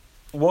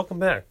Welcome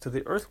back to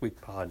the Earth Week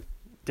pod,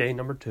 day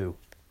number 2.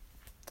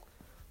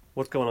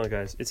 What's going on,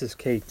 guys? It's just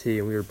KT,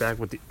 and we are back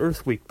with the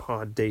Earth Week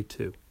pod, day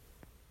 2.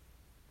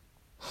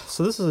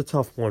 So this is a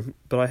tough one,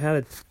 but I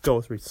had to go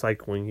with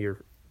recycling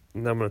here,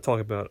 and I'm going to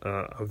talk about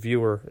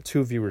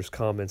two viewers'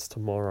 comments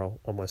tomorrow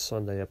on my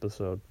Sunday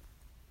episode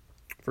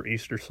for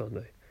Easter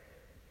Sunday.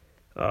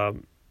 But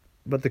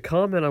the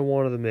comment I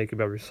wanted to make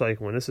about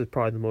recycling, this is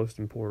probably the most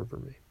important for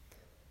me.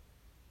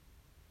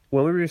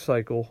 When we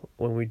recycle,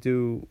 when we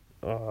do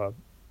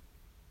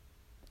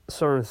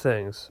certain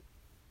things,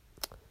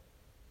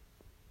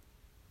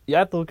 you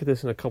have to look at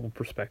this in a couple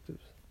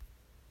perspectives.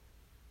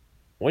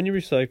 When you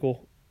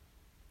recycle,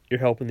 you're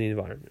helping the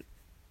environment.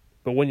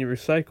 But when you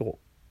recycle,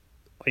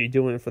 are you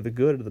doing it for the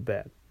good or the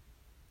bad?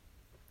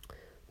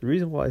 The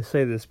reason why I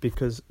say this,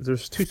 because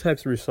there's two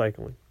types of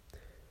recycling.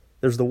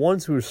 There's the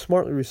ones who are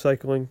smartly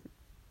recycling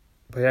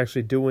by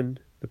actually doing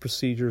the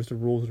procedures, the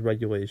rules, and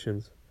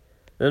regulations.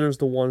 And then there's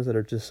the ones that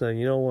are just saying,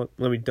 you know what,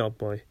 let me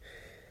dump my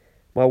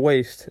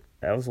waste.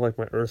 That was like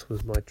my earth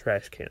was my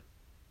trash can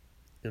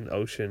in the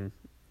ocean,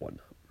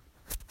 whatnot.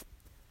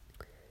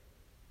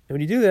 And when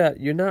you do that,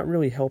 you're not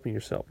really helping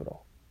yourself at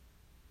all.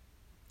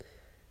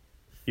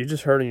 You're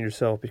just hurting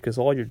yourself, because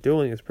all you're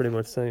doing is pretty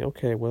much saying,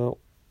 okay, well,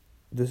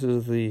 this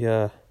is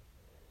the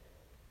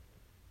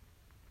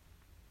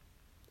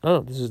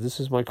this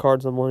is my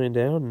cards I'm laying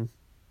down,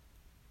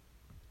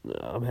 and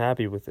I'm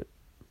happy with it.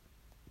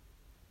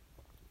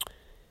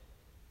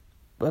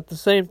 But at the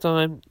same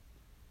time,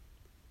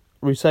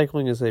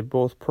 recycling is a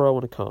both pro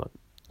and a con.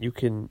 You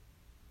can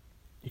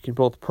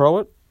both pro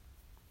it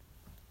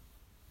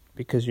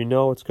because you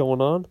know what's going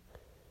on,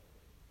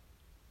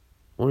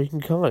 or you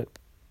can con it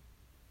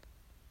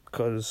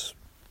because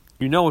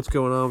you know what's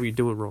going on, but you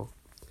do it wrong.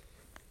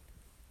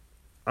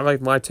 I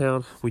like my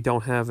town. We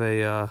don't have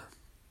a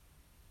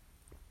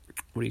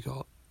what do you call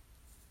it?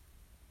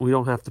 We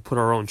don't have to put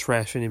our own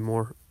trash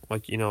anymore,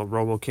 like,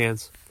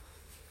 RoboCans.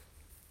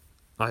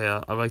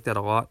 I like that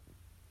a lot.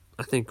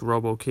 I think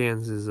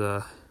RoboCans is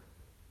a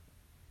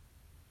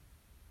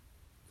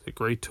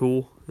great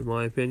tool, in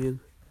my opinion.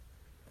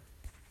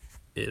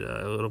 It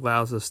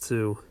allows us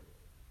to,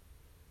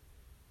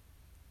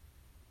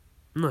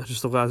 it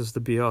just allows us to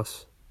be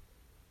us,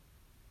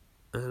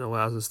 and it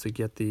allows us to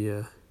get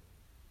the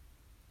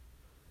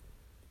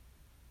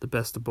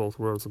best of both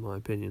worlds, in my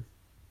opinion.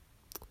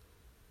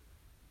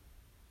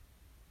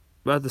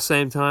 But at the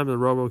same time, the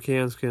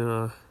RoboCans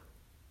can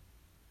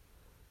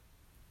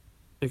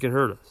it can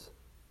hurt us.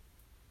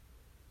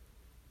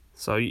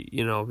 So,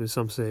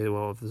 some say,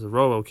 well, if there's a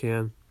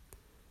RoboCan,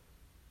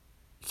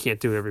 you can't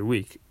do it every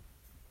week.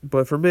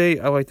 But for me,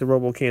 I like the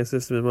RoboCan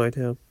system in my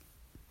town.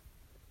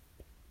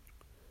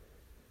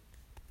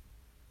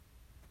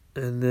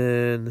 And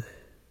then,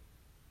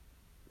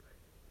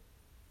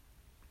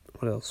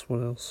 what else?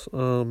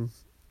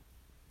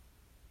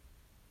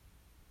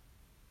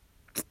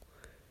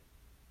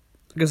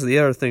 I guess the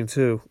other thing,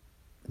 too,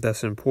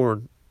 that's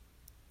important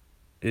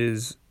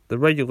is the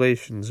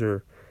regulations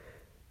are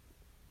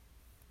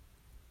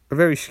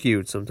very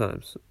skewed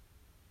sometimes.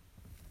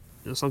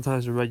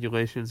 Sometimes the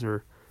regulations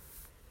are,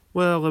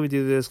 well, let me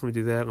do this, let me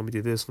do that, let me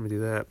do this, let me do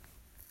that.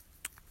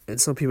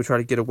 And some people try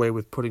to get away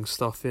with putting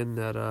stuff in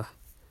that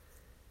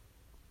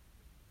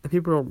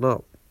people don't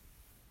know.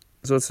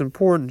 So it's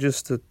important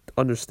just to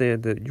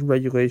understand that your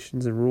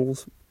regulations and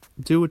rules,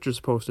 do what you're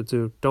supposed to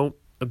do. Don't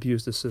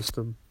abuse the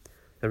system.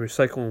 And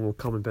recycling will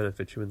come and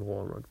benefit you in the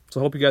long run.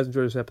 So I hope you guys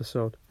enjoyed this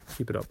episode.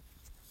 Keep it up.